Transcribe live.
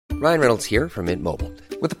Ryan Reynolds here from Mint Mobile.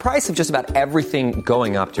 With the price of just about everything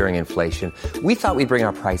going up during inflation, we thought we'd bring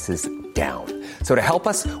our prices down. So to help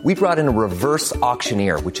us, we brought in a reverse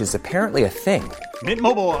auctioneer, which is apparently a thing. Mint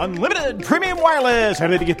Mobile Unlimited Premium Wireless. How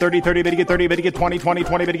to get 30, 30, bit to get 30, bit to get 20, 20,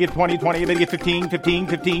 20, bit to get 20, 20, bit to get 15, 15,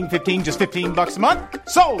 15, 15, just $15 a month?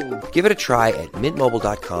 Sold! Give it a try at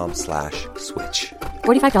mintmobile.com/switch.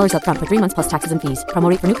 $45 up front for 3 months plus taxes and fees. Promo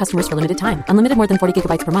rate for new customers for limited time. Unlimited more than 40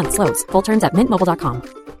 gigabytes per month. Slows full terms at mintmobile.com.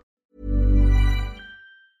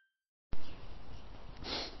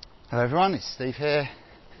 Hello everyone, it's Steve here,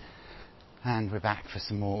 and we're back for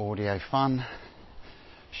some more audio fun.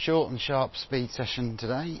 Short and sharp speed session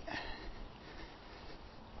today.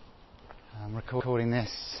 I'm recording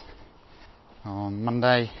this on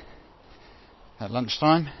Monday at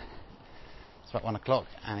lunchtime. It's about 1 o'clock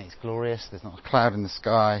and it's glorious. There's not a cloud in the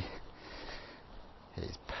sky. It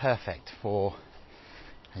is perfect for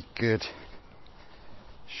a good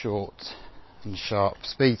short and sharp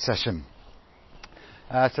speed session.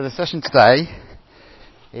 So the session today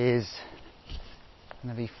is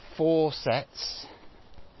going to be 4 sets.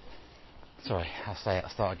 Sorry, I'll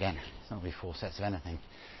start again. It's not going to be 4 sets of anything.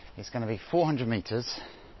 It's going to be 400 metres,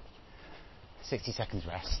 60 seconds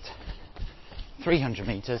rest, 300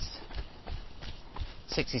 metres,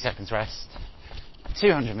 60 seconds rest,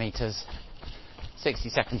 200 metres, 60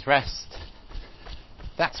 seconds rest.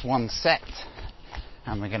 That's 1 set,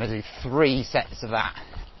 and we're going to do 3 sets of that.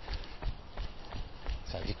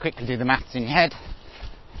 So if you quickly do the maths in your head,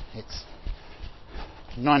 it's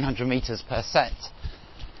 900 metres per set,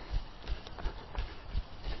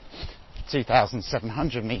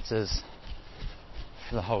 2,700 metres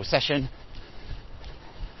for the whole session.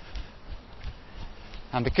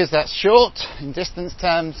 And because that's short in distance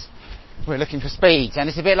terms, we're looking for speeds. And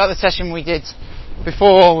it's a bit like the session we did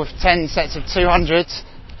before with 10 sets of 200.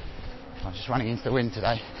 I'm just running into the wind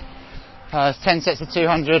today. 10 sets of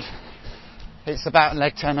 200. It's about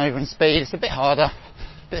leg turnover and speed. It's a bit harder, a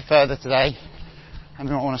bit further today, and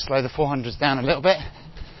we might want to slow the 400s down a little bit.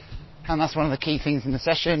 And that's one of the key things in the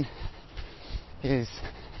session, is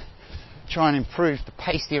try and improve the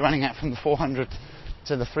pace that you're running at from the 400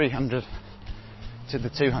 to the 300 to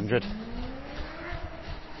the 200.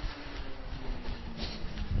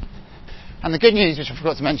 And the good news, which I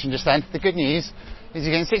forgot to mention just then, the good news is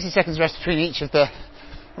you're getting 60 seconds rest between each of the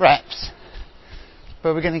reps,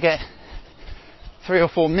 but we're going to get 3 or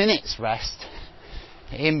 4 minutes rest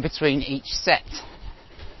in between each set.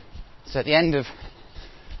 So at the end of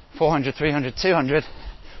 400, 300, 200,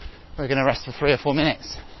 we're going to rest for 3 or 4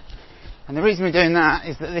 minutes. And the reason we're doing that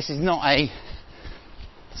is that this is not a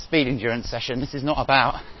speed endurance session. This is not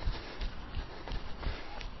about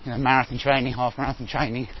marathon training, half marathon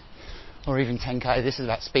training, or even 10k. This is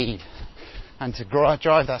about speed. And to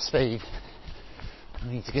drive that speed,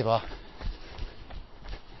 we need to give our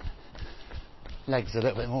legs a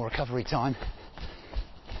little bit more recovery time.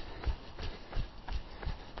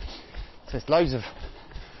 So it's loads of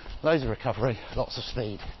recovery, lots of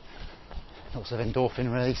speed, lots of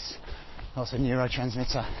endorphin release, lots of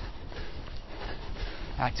neurotransmitter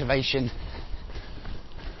activation,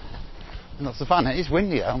 and lots of fun. It is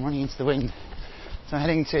windy though. I'm running into the wind, so I'm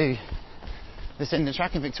heading to the Cinder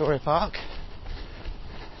Track in Victoria Park.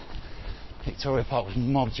 Victoria Park was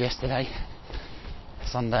mobbed yesterday,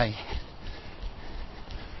 Sunday.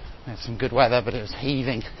 We had some good weather, but it was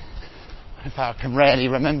heaving. In fact, I can rarely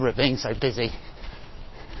remember it being so busy.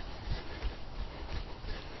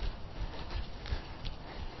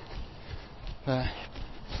 But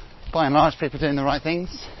by and large, people are doing the right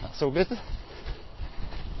things. That's all good.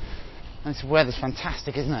 And this weather's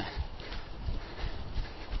fantastic, isn't it?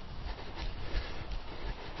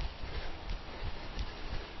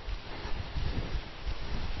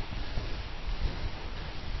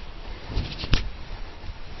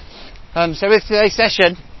 So with today's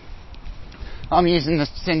session, I'm using the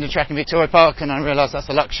Cinder Track in Victoria Park, and I realise that's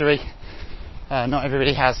a luxury. Not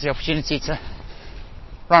everybody has the opportunity to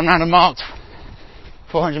run around a marked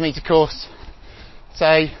 400 metre course.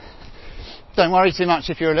 So don't worry too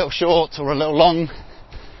much if you're a little short or a little long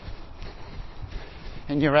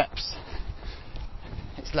in your reps.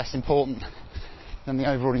 It's less important than the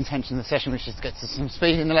overall intention of the session, which is to get to some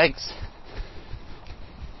speed in the legs.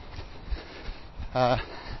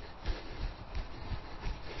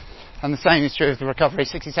 And the same is true of the recovery.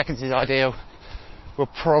 60 seconds is ideal. Will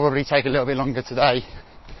probably take a little bit longer today.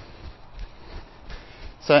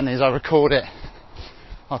 Certainly as I record it,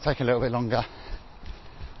 I'll take a little bit longer.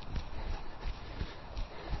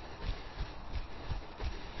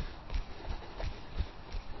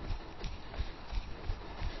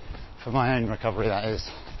 For my own recovery, that is.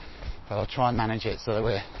 but I'll try and manage it so that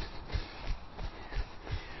we're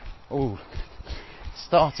all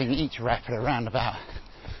starting each rep at around about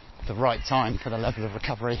the right time for the level of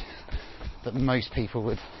recovery that most people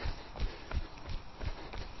would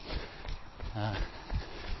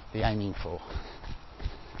be aiming for.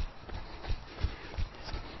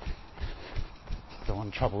 The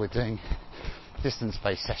one trouble with doing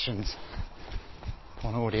distance-based sessions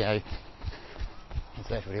on audio is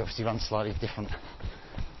that everybody obviously runs slightly different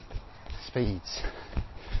speeds,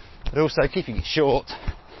 but also keeping it short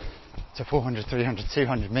to 400, 300,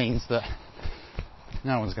 200 means that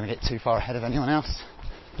no one's going to get too far ahead of anyone else,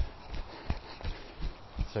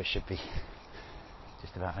 so it should be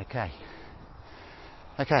just about okay.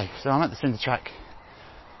 Okay, so I'm at the cinder track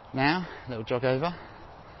now, a little jog over.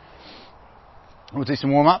 We'll do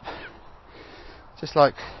some warm up, just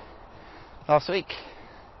like last week.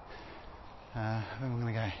 Where am I going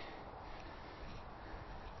to go?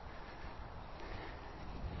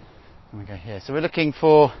 I'm going to go here. So we're looking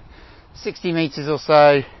for 60 metres or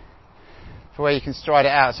so for where you can stride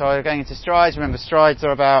it out. So we're going into strides. Remember, strides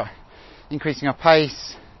are about increasing our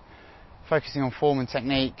pace, focusing on form and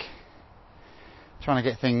technique, trying to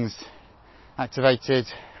get things activated.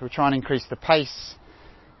 We'll try and increase the pace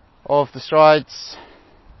of the strides.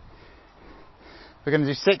 We're going to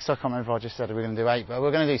do 6. I can't remember if I just said we're going to do 8, but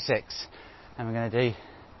we're going to do 6. And we're going to do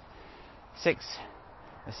 6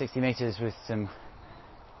 at 60 metres with some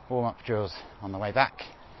warm-up drills on the way back.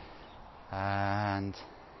 And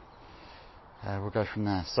we'll go from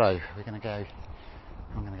there. So I'm going to go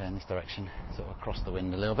in this direction, sort of across the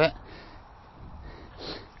wind a little bit.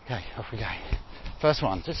 Okay, off we go. First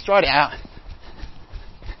one, just stride it out.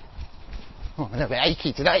 Oh, I'm a little bit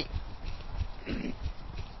achy today.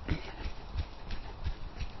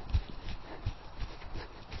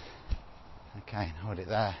 Okay, hold it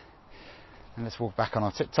there. And let's walk back on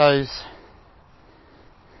our tiptoes.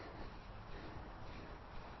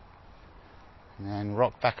 And then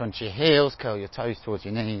rock back onto your heels, curl your toes towards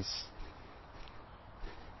your knees.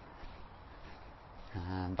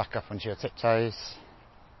 And back up onto your tiptoes.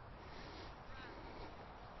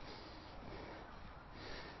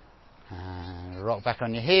 And rock back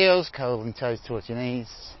on your heels, curl your toes towards your knees.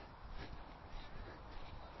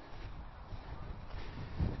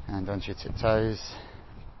 And onto your tiptoes.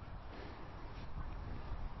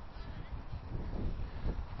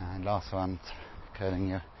 And last one, curling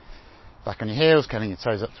your back on your heels, curling your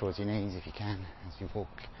toes up towards your knees if you can as you walk.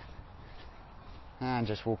 And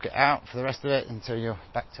just walk it out for the rest of it until you're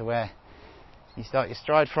back to where you start your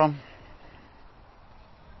stride from.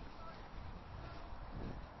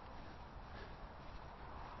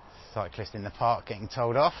 Cyclist in the park getting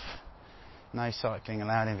told off. No cycling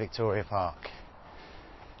allowed in Victoria Park.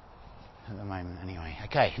 At the moment anyway.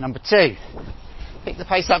 Okay, number 2. Pick the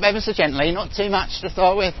pace up ever so gently, not too much to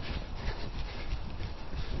start with.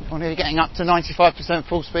 I want to be getting up to 95%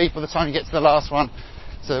 full speed by the time you get to the last one,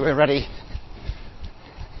 so that we're ready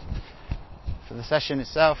for the session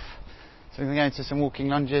itself. So we're going to go into some walking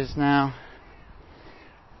lunges now.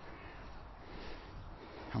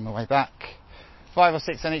 On the way back. 5 or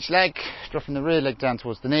 6 on each leg, dropping the rear leg down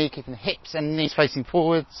towards the knee, keeping the hips and knees facing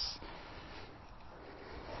forwards.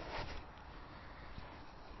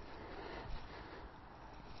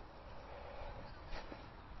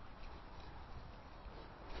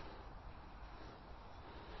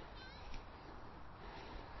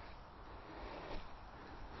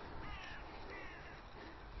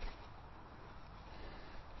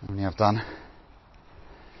 How many I've done?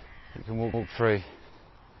 You can walk through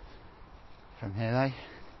from here though.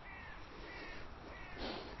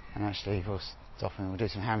 And actually we'll stop and we'll do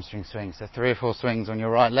some hamstring swings. So 3 or 4 swings on your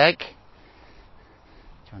right leg.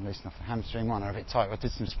 Try and loosen off the hamstring. One are a bit tight. I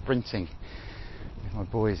did some sprinting with my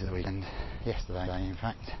boys at the weekend, yesterday in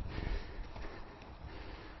fact.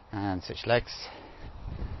 And switch legs.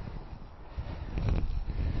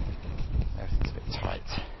 Everything's a bit tight.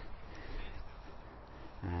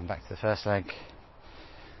 And back to the first leg.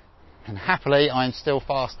 And happily, I'm still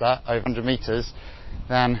faster over 100 metres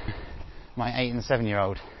than my 8 and 7 year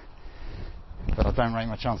old. But I don't rate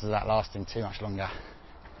my chances of that lasting too much longer.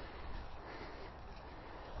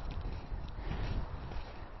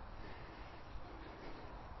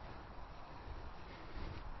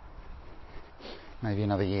 Maybe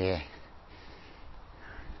another year.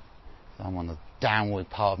 So I'm on the downward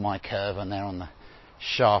part of my curve and they're on the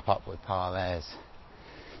sharp upward part of theirs.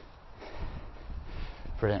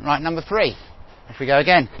 Brilliant. Right, number 3. Off we go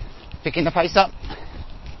again. Picking the pace up.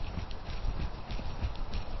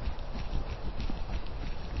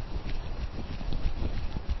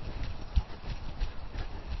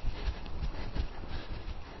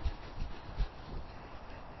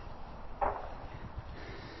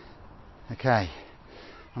 Okay,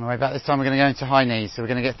 on the way back this time we're going to go into high knees, so we're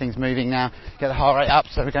going to get things moving now, get the heart rate up,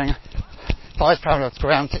 so we're going thighs parallel to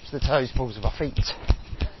ground, tips of the toes, balls of our feet.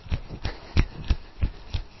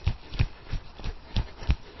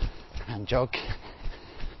 And jog.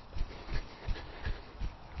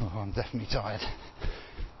 Oh, I'm definitely tired.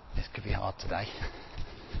 This could be hard today.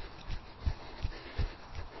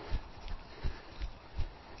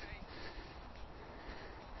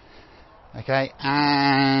 Okay,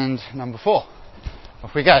 and number 4.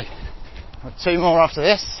 Off we go. Got 2 more after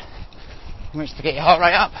this, in which to get your heart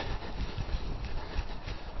rate up.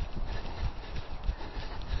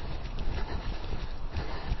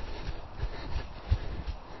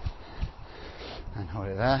 And hold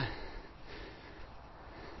it there.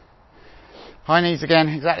 High knees again,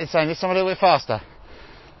 exactly the same, this time a little bit faster.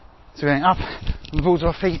 So we're going up on the balls of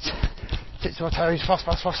our feet, tips of our toes, fast,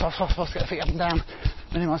 get the feet up and down,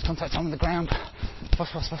 minimise contact on the ground,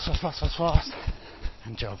 fast,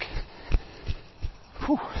 and jog.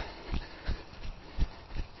 Whew.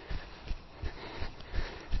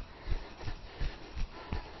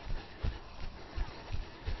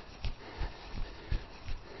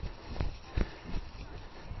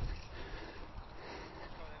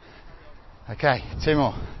 Okay, 2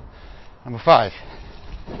 more. Number 5.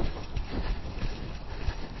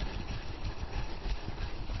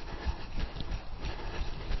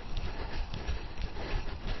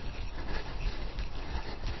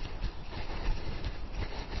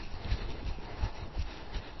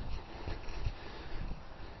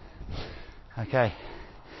 Okay,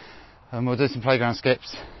 and we'll do some playground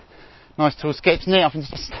skips. Nice tall skips, knee up and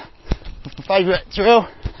just my favourite drill.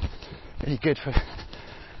 Really good for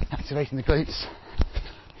activating the glutes,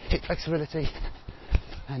 hip flexibility,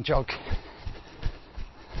 and jog.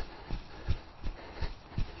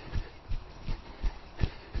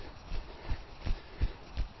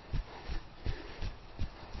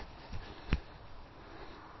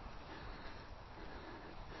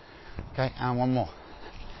 Okay, and 1 more.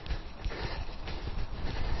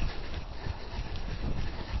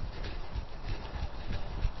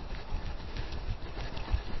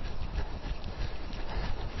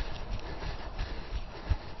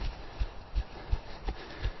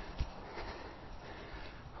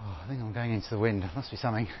 Into the wind, must be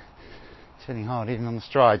something. It's feeling hard even on the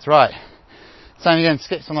strides. Right, same again,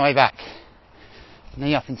 skips on the way back.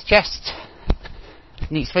 Knee up into chest,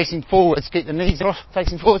 knees facing forwards, keep the knees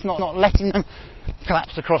facing forwards, not letting them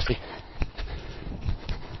collapse across you.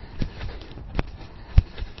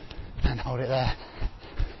 And hold it there.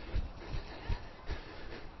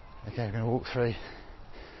 Okay, we're going to walk through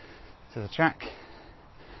to the track.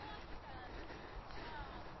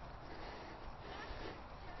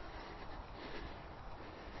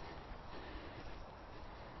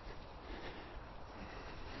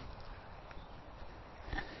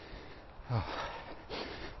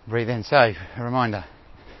 Breathe in. So, a reminder,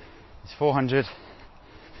 it's 400,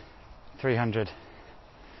 300,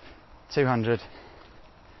 200,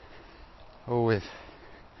 all with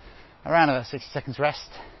around about 60 seconds rest,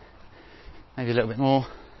 maybe a little bit more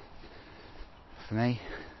for me.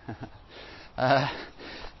 Then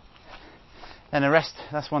a rest,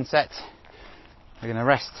 that's 1 set. We're going to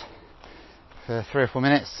rest for 3 or 4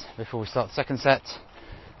 minutes before we start the second set,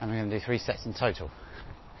 and we're going to do 3 sets in total.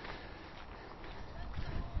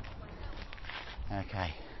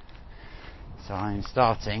 Okay, so I'm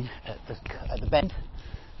starting at the bend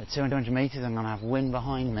at 200 metres. I'm going to have wind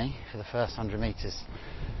behind me for the first 100 metres,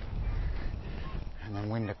 and then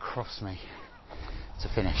wind across me to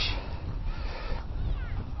finish.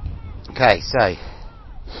 Okay, so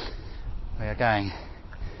we are going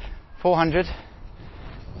 400,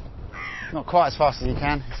 not quite as fast as you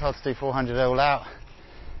can. It's hard to do 400 all out,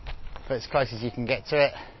 but as close as you can get to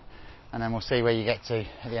it, and then we'll see where you get to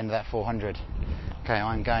at the end of that 400. Okay,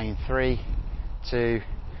 I'm going in 3, 2,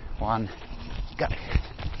 1, go.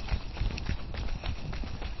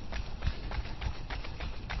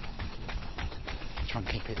 Try and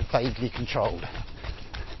keep it vaguely controlled.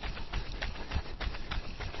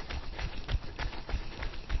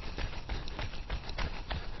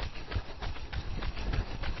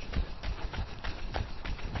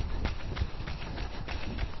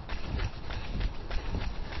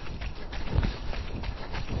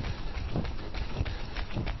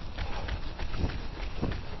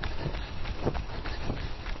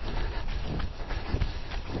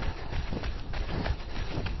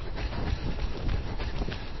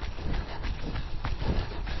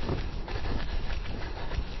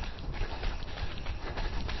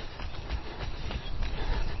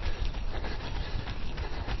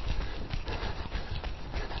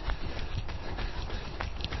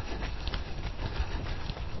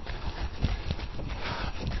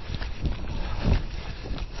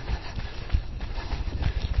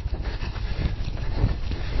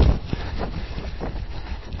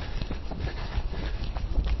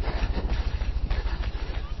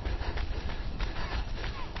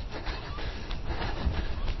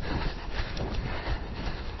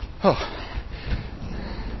 Oh.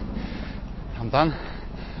 I'm done.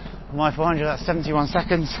 My 400, that's 71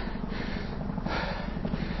 seconds.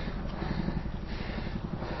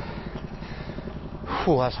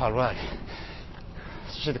 Oh, that's hard work.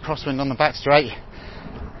 Especially the crosswind on the back straight.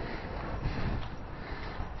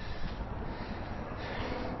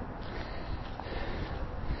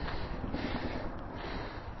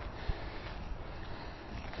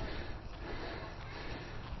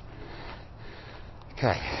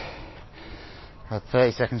 Okay, got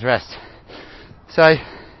 30 seconds rest. So,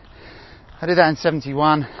 I did that in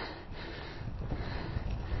 71.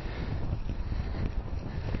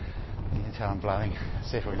 You can tell I'm blowing. Let's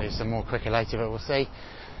see if we can do some more quicker later, but we'll see.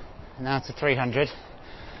 Now to 300.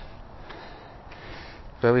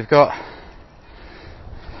 But we're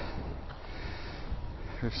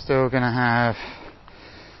still going to have,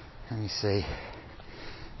 let me see,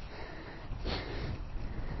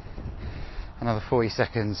 another 40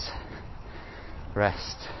 seconds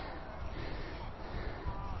rest.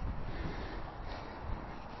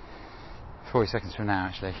 Forty seconds from now,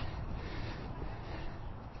 actually.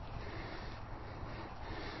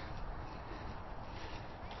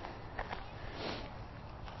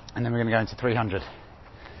 And then we're going to go into 300.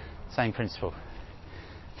 Same principle.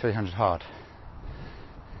 300 hard.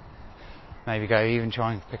 Maybe even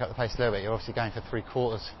try and pick up the pace a little bit. You're obviously going for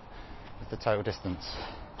 3/4 of the total distance.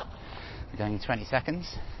 We're going in 20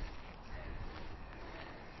 seconds.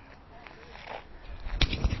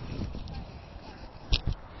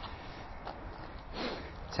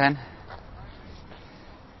 10,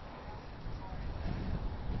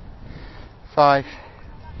 5,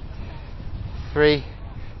 3,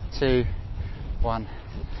 2, 1,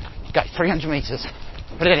 go. 300 meters.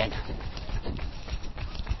 Put it in.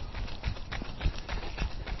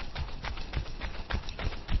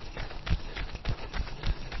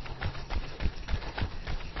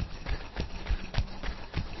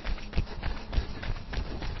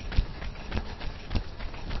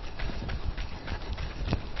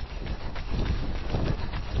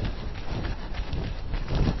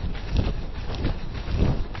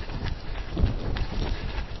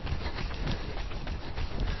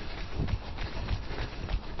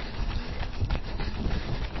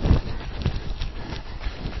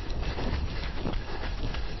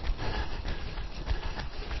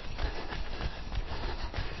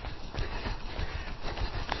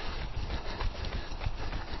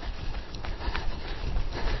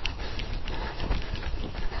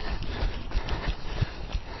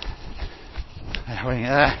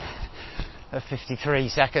 We're at 53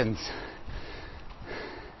 seconds.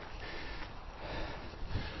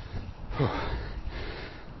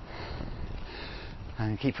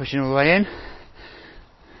 And keep pushing all the way in.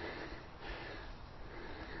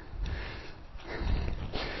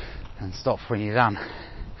 And stop when you're done.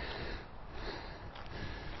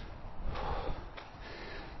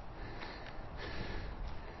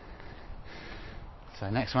 So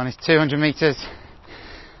next one is 200 meters.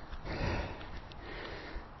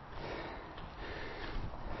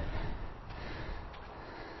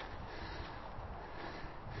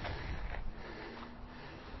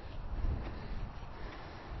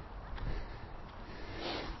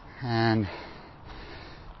 And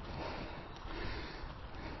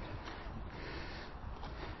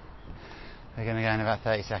we're going to go in about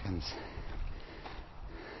 30 seconds.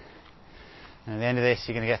 And at the end of this,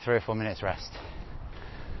 you're going to get 3 or 4 minutes rest.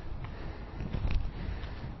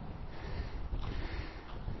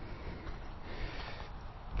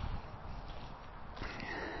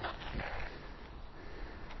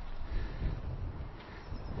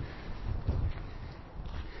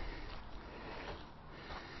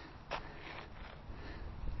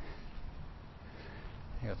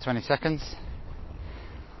 You've got 20 seconds.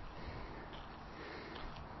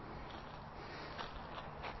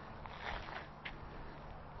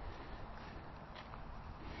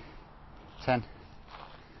 Ten.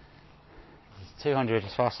 200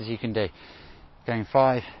 as fast as you can do. Going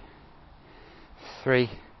 5, 3,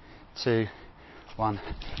 2, 1,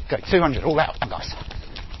 go. 200 all out, guys.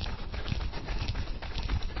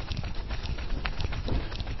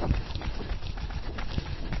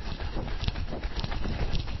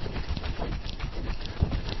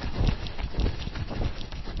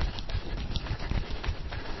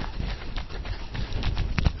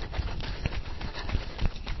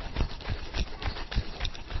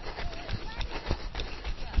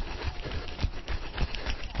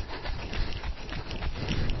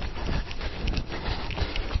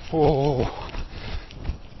 Whoa.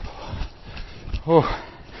 Oh.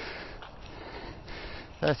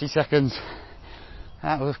 30 seconds.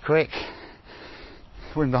 That was quick.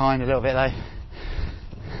 Wind behind a little bit though.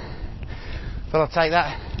 So I'll take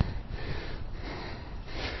that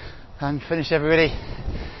and finish, everybody,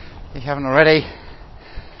 if you haven't already.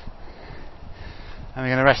 And we're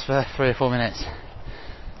going to rest for 3 or 4 minutes.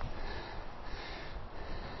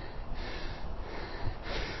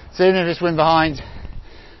 So even if it's wind behind,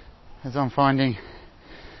 as I'm finding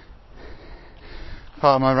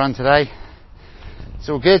part of my run today, it's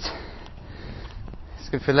all good. It's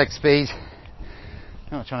good for leg speed.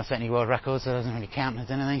 I'm not trying to set any world records, so it doesn't really count as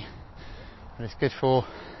anything. But it's good for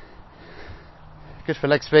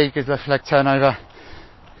leg speed, good for leg turnover,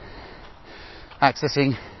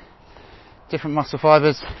 accessing different muscle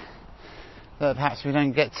fibres that perhaps we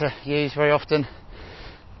don't get to use very often.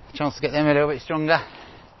 A chance to get them a little bit stronger.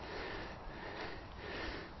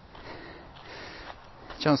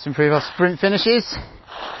 A chance to improve our sprint finishes.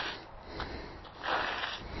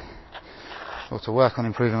 Or to work on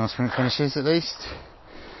improving our sprint finishes at least.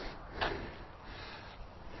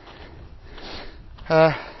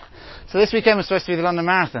 So this weekend was supposed to be the London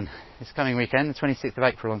Marathon. This coming weekend, the 26th of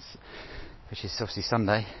April, which is obviously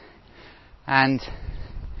Sunday. And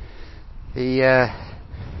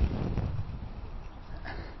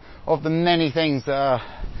of the many things that are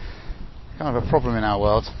kind of a problem in our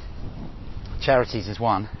world, charities is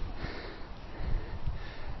one.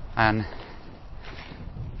 And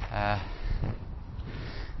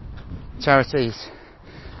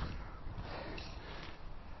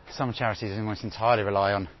some charities almost entirely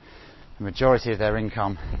rely on the majority of their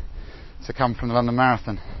income to come from the London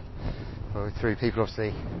Marathon, or through people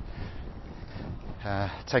obviously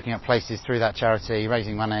taking up places through that charity,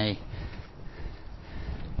 raising money,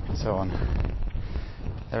 and so on.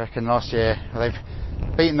 They reckon last year, they've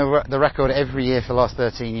beaten the record every year for the last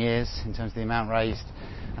 13 years in terms of the amount raised,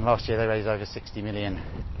 and last year they raised over £60 million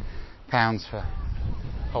for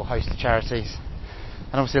a whole host of charities.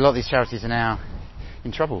 And obviously a lot of these charities are now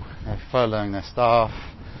in trouble. They're furloughing their staff.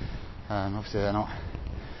 Obviously they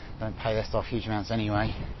don't pay their staff huge amounts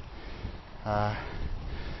anyway. But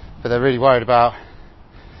they're really worried about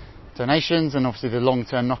donations and obviously the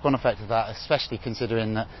long-term knock-on effect of that, especially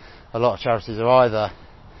considering that a lot of charities are either,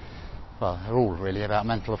 well, they're all really about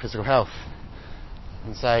mental or physical health.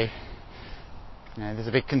 And so, there's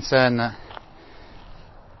a big concern that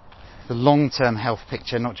the long-term health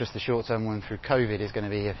picture, not just the short-term one through COVID, is going to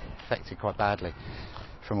be affected quite badly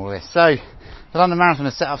from all this. So, the London Marathon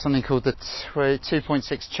has set up something called the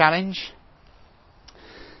 2.6 Challenge,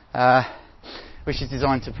 which is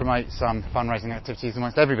designed to promote some fundraising activities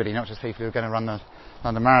amongst everybody, not just people who are going to run the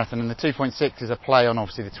London Marathon. And the 2.6 is a play on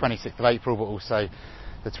obviously the 26th of April, but also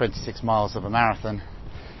the 26 miles of a marathon.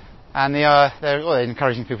 And they're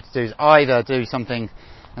encouraging people to do is either do something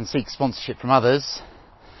and seek sponsorship from others,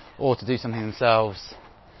 or to do something themselves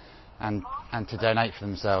and to donate for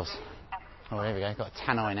themselves. Oh, here we go, got a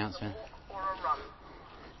Tannoy announcement.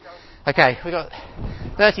 Okay, we've got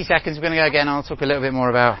 30 seconds, we're going to go again. I'll talk a little bit more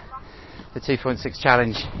about the 2.6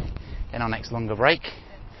 Challenge in our next longer break.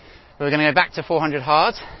 We're going to go back to 400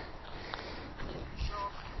 hard.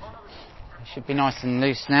 It should be nice and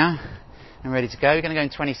loose now and ready to go. We're going to go in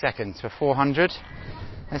 20 seconds for 400.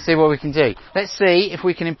 Let's see what we can do. Let's see if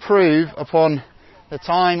we can improve upon the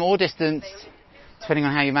time or distance, depending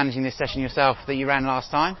on how you're managing this session yourself, that you ran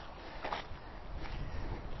last time.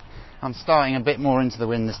 I'm starting a bit more into the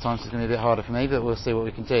wind this time, so it's going to be a bit harder for me, but we'll see what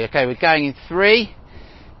we can do. Okay, we're going in 3,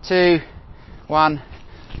 2, 1,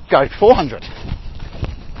 go. 400.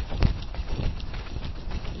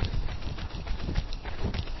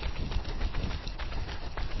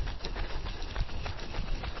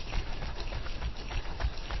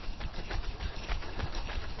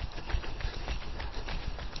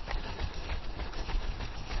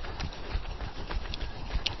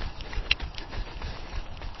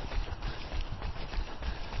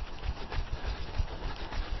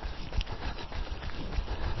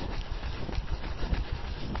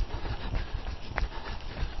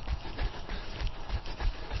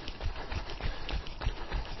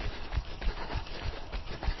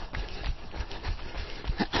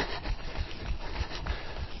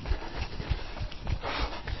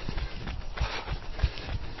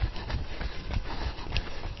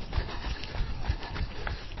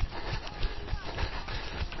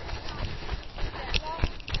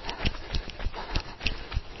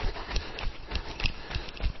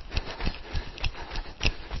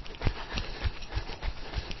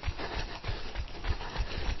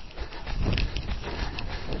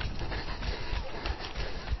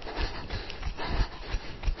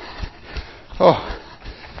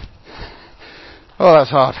 Oh,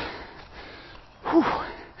 that's hard. Whew.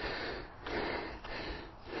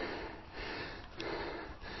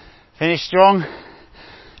 Finish strong.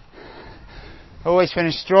 Always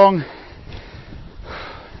finish strong.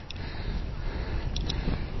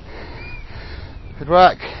 Good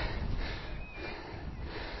work.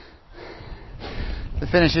 The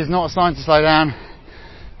finish is not a sign to slow down.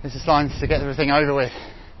 It's a sign to get everything over with.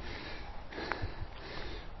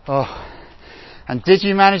 Oh, and did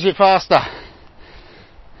you manage it faster?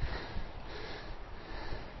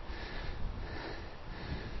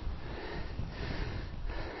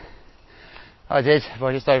 I did,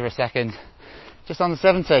 by just over a second. Just under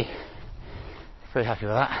 70. Pretty happy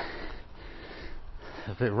with that.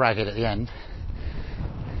 A bit ragged at the end.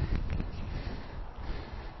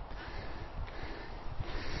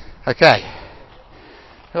 Okay,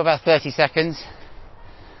 got about 30 seconds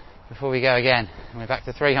before we go again, and we're back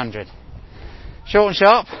to 300. Short and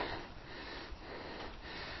sharp.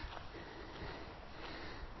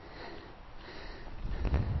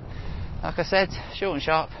 Like I said, short and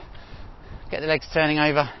sharp. Get the legs turning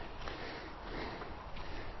over.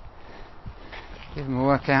 Give them a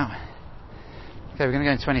workout. Okay, we're going to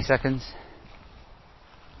go in 20 seconds.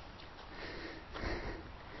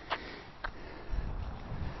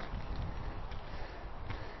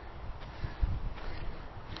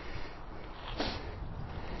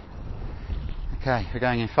 Okay, we're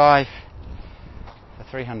going in 5 for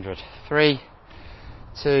 300. 3,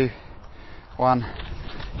 2, 1,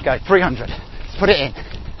 go. 300. Let's put it in.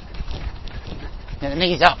 Get the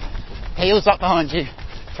knees up, heels up behind you,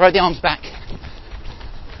 throw the arms back.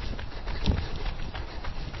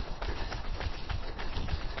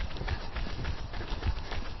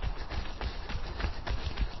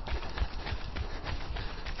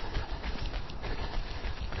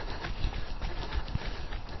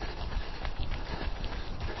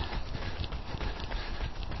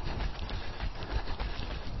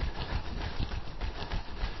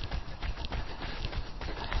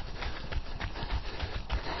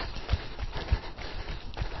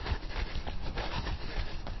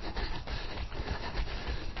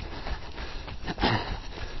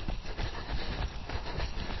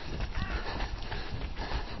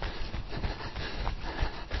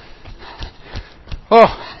 Oh,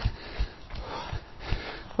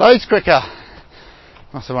 loads quicker.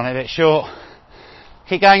 Must have run it a bit short.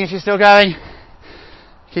 Keep going if you're still going.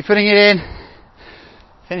 Keep putting it in.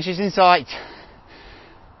 Finish is in sight.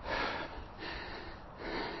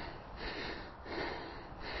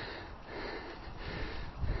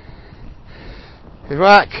 Good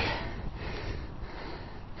work.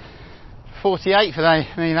 48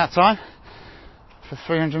 for me that time for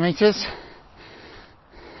 300 metres.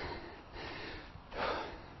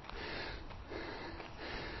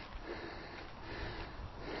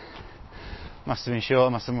 Must have been short, I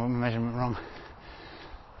must have got my measurement wrong.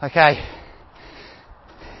 Okay.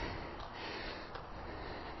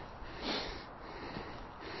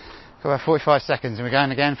 Got about 45 seconds and we're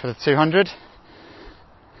going again for the 200.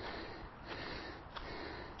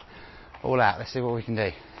 All out, let's see what we can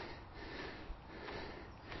do.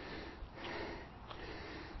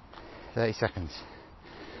 30 seconds.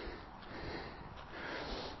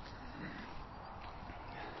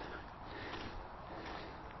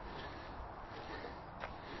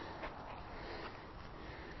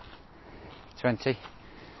 Okay,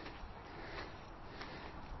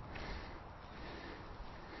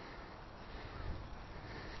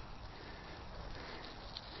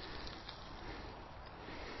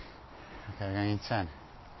 we're going in 10.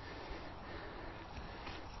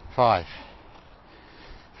 5,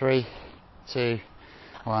 3, 2,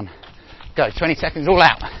 1, go. 20 seconds, all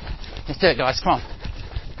out. Let's do it, guys, come on.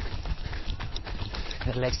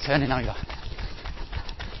 Get the legs turning over.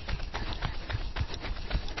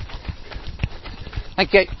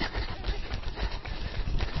 Thank you.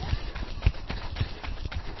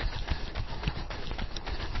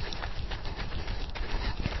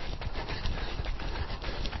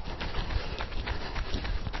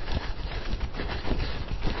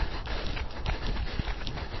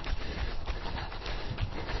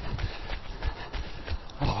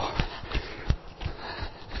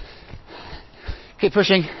 Keep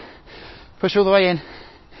pushing. Push all the way in.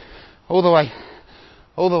 All the way.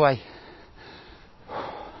 All the way.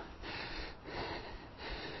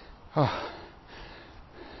 Oh.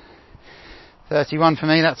 31 for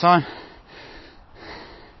me that time.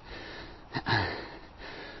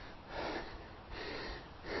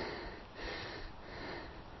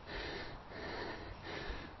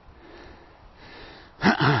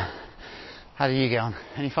 How do you get on?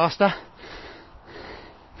 Any faster?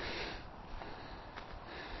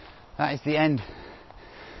 That is the end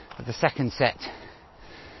of the second set.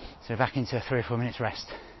 So back into a 3 or 4 minutes rest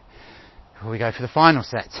before we go for the final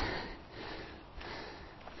set.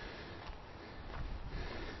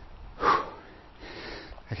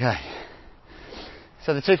 Okay.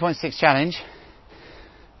 So the 2.6 challenge,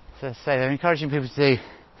 so as I say, they're encouraging people to do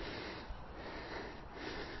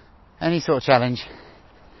any sort of challenge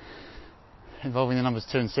involving the numbers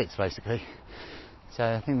 2 and 6 basically. So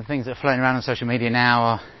I think the things that are floating around on social media now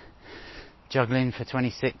are juggling for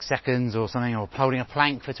 26 seconds or something, or holding a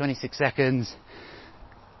plank for 26 seconds.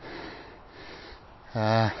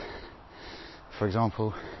 For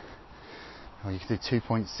example, or you could do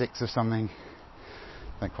 2.6 of something.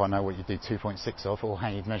 I don't quite know what you do 2.6 of or how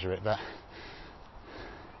you'd measure it, but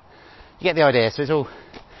you get the idea. So it's all,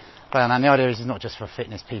 well, and the idea is it's not just for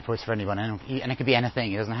fitness people, it's for anyone, and it could be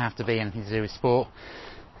anything. It doesn't have to be anything to do with sport.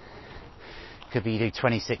 It could be you do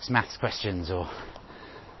 26 maths questions, or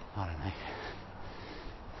I don't know,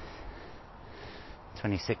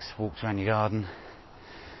 26 walks around your garden.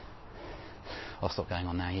 I'll stop going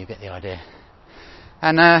on now, you get the idea.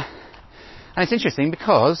 And it's interesting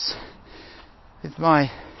because with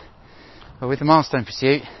the milestone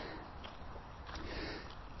pursuit,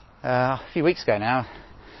 a few weeks ago now,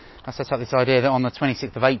 I set up this idea that on the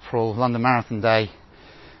 26th of April, London Marathon Day,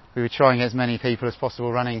 we would try and get as many people as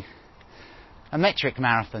possible running a metric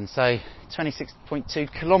marathon, so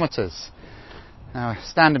 26.2 kilometres. Now, a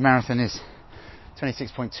standard marathon is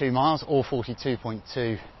 26.2 miles or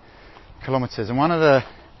 42.2 kilometres. And one of the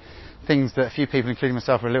things that a few people, including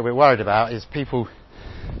myself, are a little bit worried about is people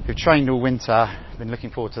who've trained all winter, been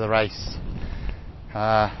looking forward to the race,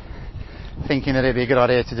 thinking that it'd be a good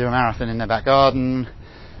idea to do a marathon in their back garden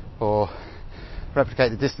or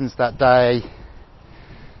replicate the distance that day.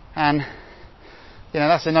 And, you know,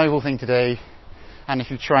 that's a noble thing to do. And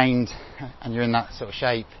if you've trained and you're in that sort of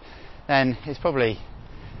shape, then it's probably,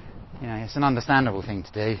 you know, it's an understandable thing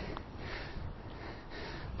to do.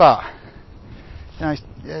 But, you know,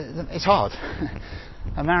 it's hard.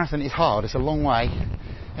 A marathon is hard. It's a long way.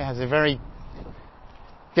 It has a very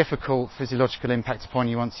difficult physiological impact upon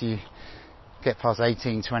you once you get past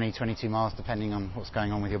 18, 20, 22 miles, depending on what's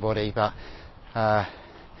going on with your body. But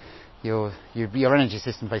your energy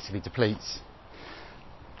system basically depletes.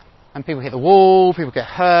 And people hit the wall, people get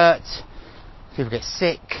hurt, people get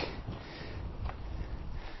sick.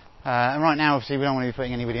 And right now, obviously, we don't want to be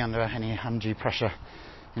putting anybody under any undue pressure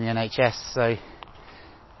in the NHS, so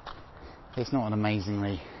it's not an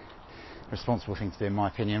amazingly responsible thing to do, in my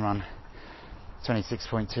opinion, run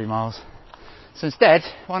 26.2 miles. So instead,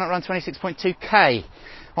 why not run 26.2k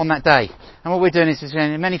on that day? And what we're doing is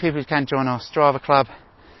many people can join our Strava club.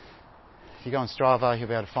 If you go on Strava, you'll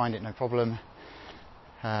be able to find it, no problem.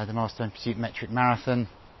 The Milestone Pursuit Metric Marathon.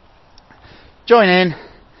 Join in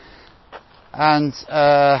and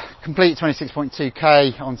complete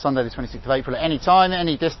 26.2k on Sunday the 26th of April at any time,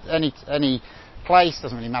 any place,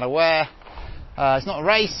 doesn't really matter where. It's not a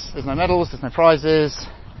race, there's no medals, there's no prizes.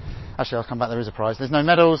 Actually, I'll come back, there is a prize. There's no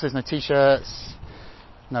medals, there's no t-shirts,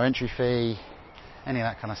 no entry fee, any of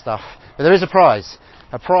that kind of stuff. But there is a prize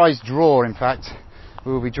draw, in fact.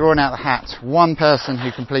 We will be drawing out the hat, one person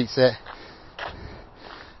who completes it,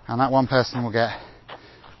 and that one person will get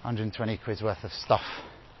 120 quid's worth of stuff,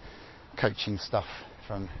 coaching stuff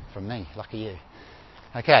from me. Lucky you.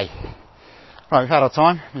 Okay, right, we've had our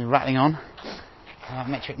time, we're rattling on.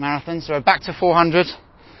 Metric marathon, so we're back to 400.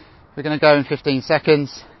 We're going to go in 15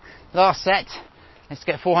 seconds. Last set, let's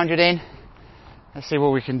get 400 in. Let's see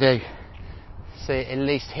what we can do. So at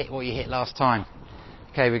least hit what you hit last time.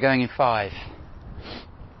 Okay, we're going in 5,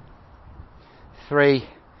 3,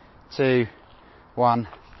 2, 1,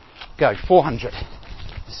 go. 400.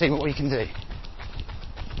 Let's see what we can do.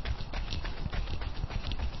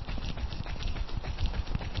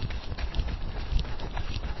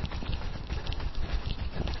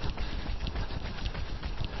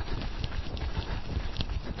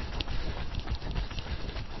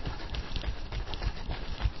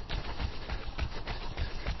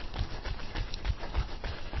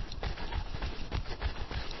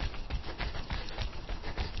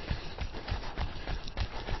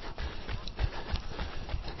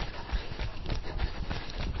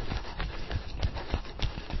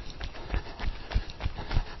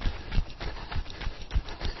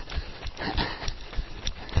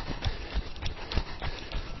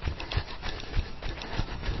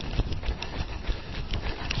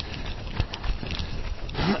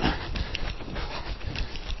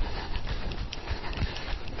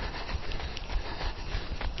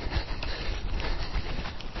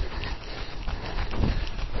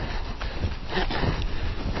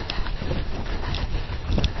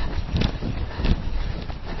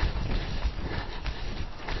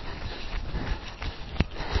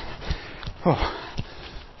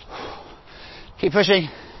 Keep pushing,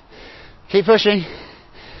 keep pushing,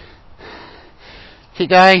 Keep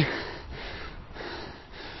going.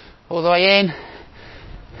 All the way in.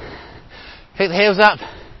 Pick the heels up.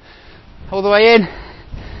 All the way in.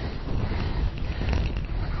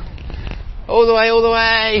 All the way, all the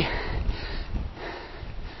way.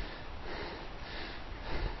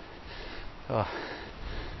 Oh.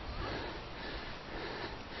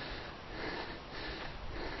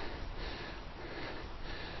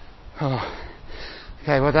 Oh.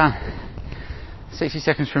 Okay, well done. 60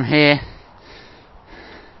 seconds from here.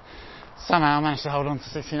 Somehow I managed to hold on to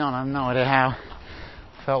 69. I have no idea how.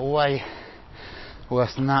 Felt way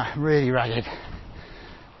worse than that. Really ragged.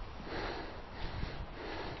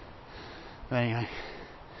 But anyway.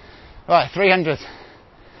 Right, 300.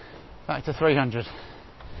 Back to 300.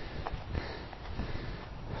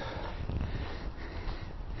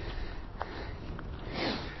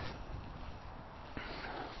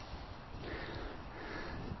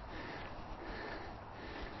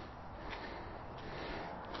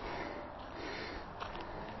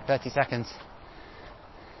 Thirty seconds.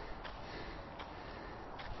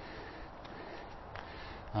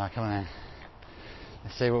 Alright, come on in.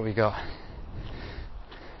 Let's see what we got.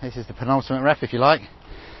 This is the penultimate rep, if you like.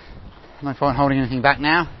 No point holding anything back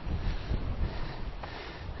now.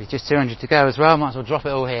 It's just 200 to go as well. Might as well drop it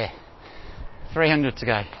all here. 300 to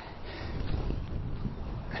go.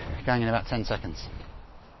 Going in about 10 seconds.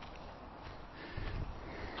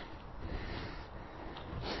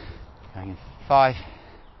 Going in 5,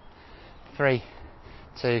 3,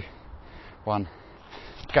 2, 1.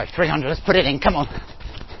 Go, 300, let's put it in, come on.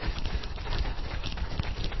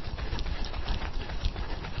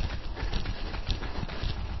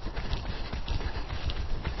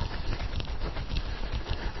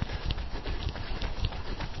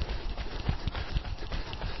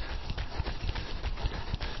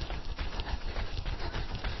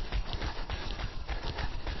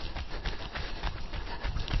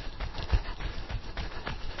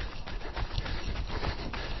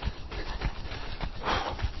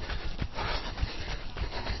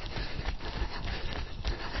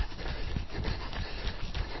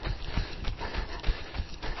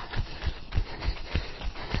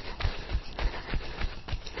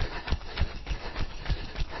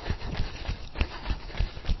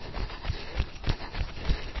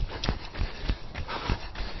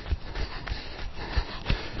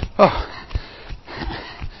 Oh.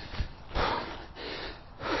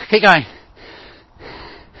 Keep going.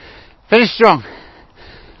 Finish strong.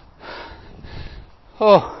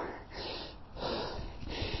 Oh.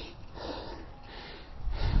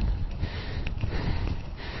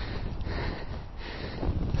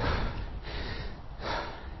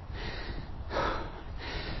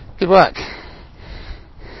 Good work.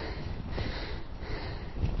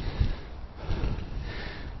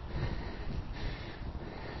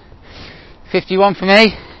 $51 for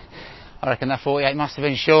me. I reckon that 48 must have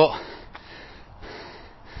been short.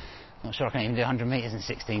 Not sure I can even do 100 metres in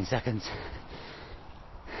 16 seconds.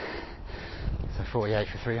 So 48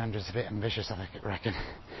 for 300 is a bit ambitious, I reckon.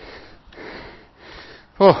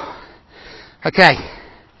 Oh, okay.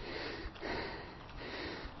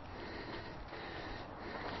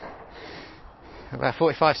 About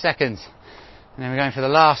 45 seconds. And then we're going for the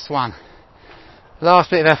last one. Last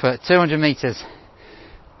bit of effort, 200 metres.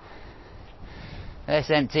 Let's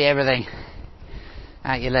empty everything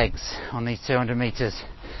out your legs on these 200 metres.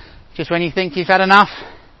 Just when you think you've had enough,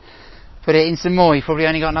 put it in some more. You've probably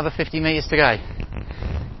only got another 50 metres to go.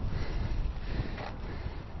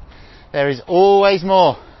 There is always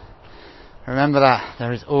more. Remember that.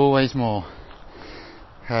 There is always more.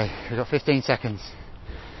 Okay, we've got 15 seconds.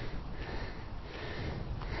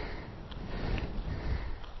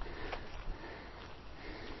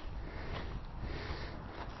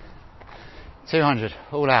 $200,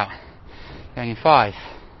 all out. Going in 5,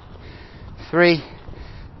 3,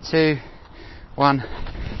 2, 1,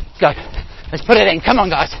 go. Let's put it in, come on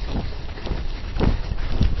guys.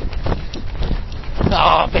 Oh,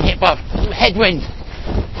 I've been hit by headwind.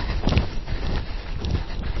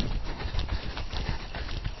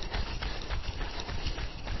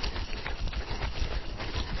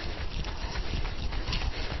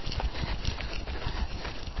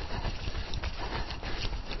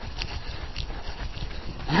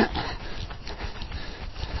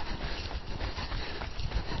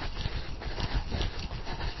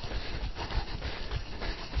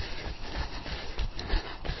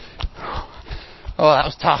 Oh, that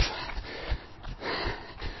was tough.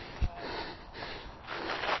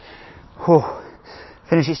 Oh,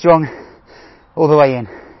 finish it strong, all the way in.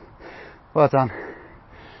 Well done.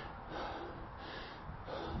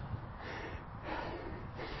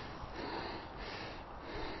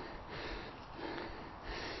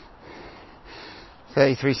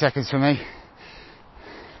 33 seconds for me.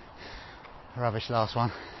 Rubbish last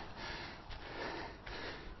one.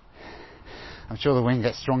 I'm sure the wind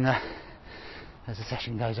gets stronger as the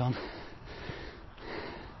session goes on.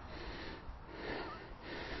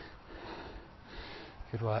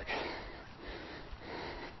 Good work.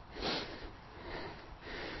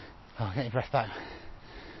 Oh, get your breath back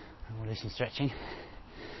and we'll do some stretching.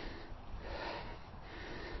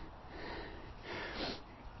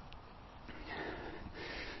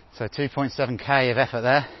 So 2.7k of effort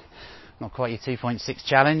there, not quite your 2.6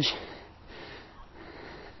 challenge.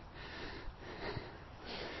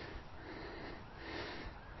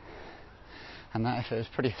 And that effort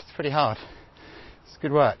was pretty hard. It's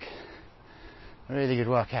good work. Really good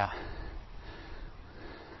workout.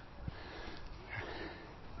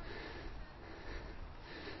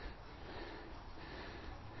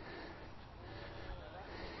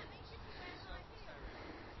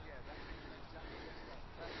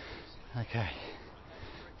 Okay,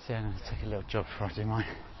 so I'm going to take a little jog before I do my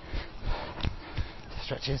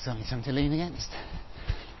stretches. I need something to lean against.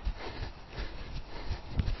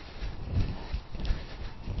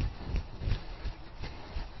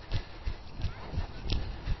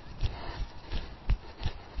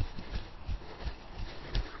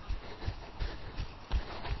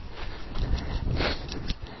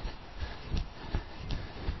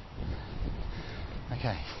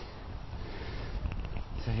 Okay,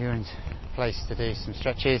 so you're in place to do some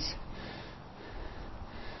stretches.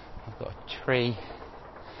 I've got a tree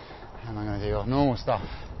and I'm going to do our normal stuff.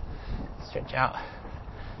 Stretch out,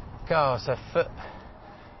 go, so foot,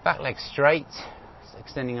 back leg straight, it's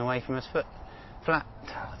extending away from us, foot flat,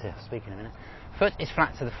 oh dear, I'll speak in a minute. Foot is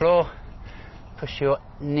flat to the floor, push your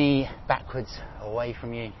knee backwards away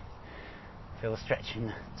from you, feel the stretch in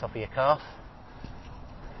the top of your calf.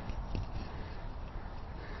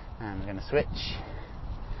 And we're going to switch.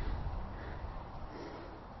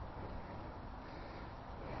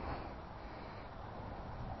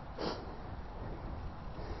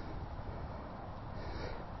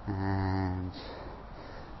 And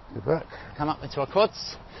good work. Come up into our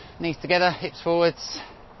quads, knees together, hips forwards.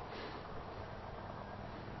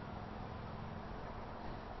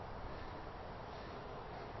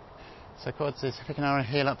 So quads is picking our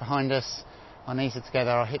heel up behind us, our knees are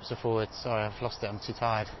together, our hips are forwards. Sorry, I've lost it, I'm too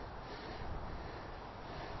tired.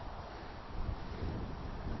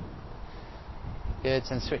 Good,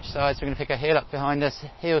 and switch sides. We're going to pick our heel up behind us,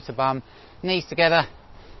 heel to bum, knees together,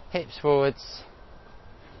 hips forwards.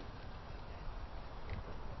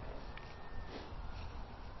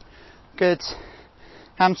 Good.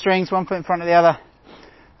 Hamstrings, one foot in front of the other.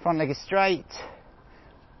 Front leg is straight.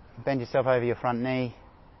 Bend yourself over your front knee.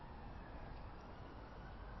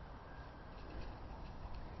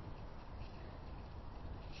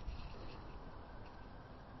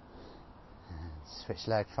 And switch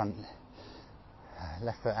leg, front.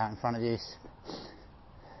 Left foot out in front of you.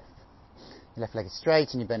 Your left leg is straight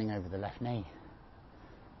and you're bending over the left knee.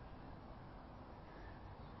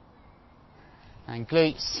 And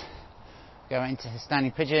glutes. Go into a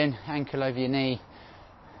standing pigeon, ankle over your knee,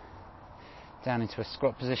 down into a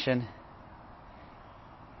squat position.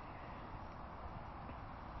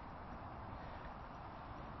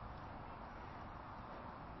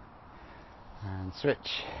 And switch.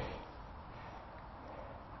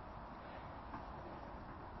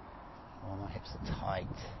 Oh, my hips are tight.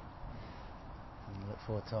 And look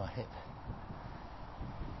forward to our hip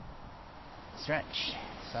stretch.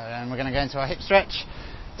 So then we're going to go into our hip stretch.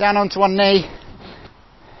 Down onto one knee.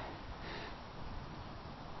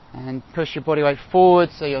 And push your body weight forward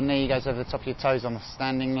so your knee goes over the top of your toes on the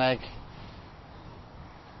standing leg.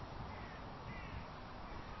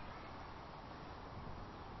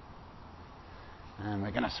 And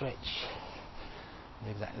we're going to switch.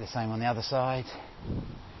 Do exactly the same on the other side.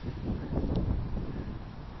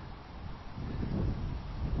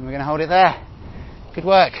 And we're going to hold it there. Good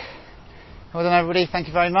work. Well done everybody, thank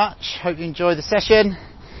you very much. Hope you enjoyed the session.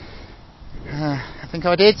 I think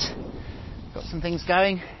I did. Got some things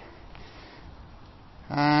going.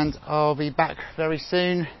 And I'll be back very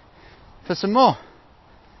soon for some more.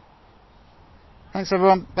 Thanks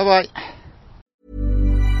everyone, bye bye.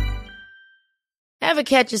 Ever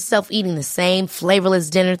catch yourself eating the same flavorless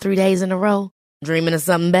dinner 3 days in a row? Dreaming of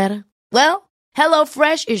something better? Well,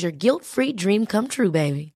 HelloFresh is your guilt-free dream come true,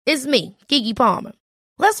 baby. It's me, Keke Palmer.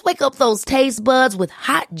 Let's wake up those taste buds with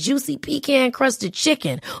hot, juicy pecan-crusted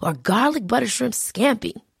chicken or garlic butter shrimp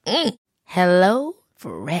scampi. Hello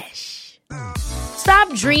Fresh.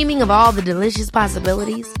 Stop dreaming of all the delicious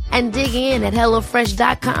possibilities and dig in at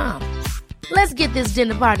HelloFresh.com. Let's get this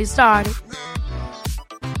dinner party started.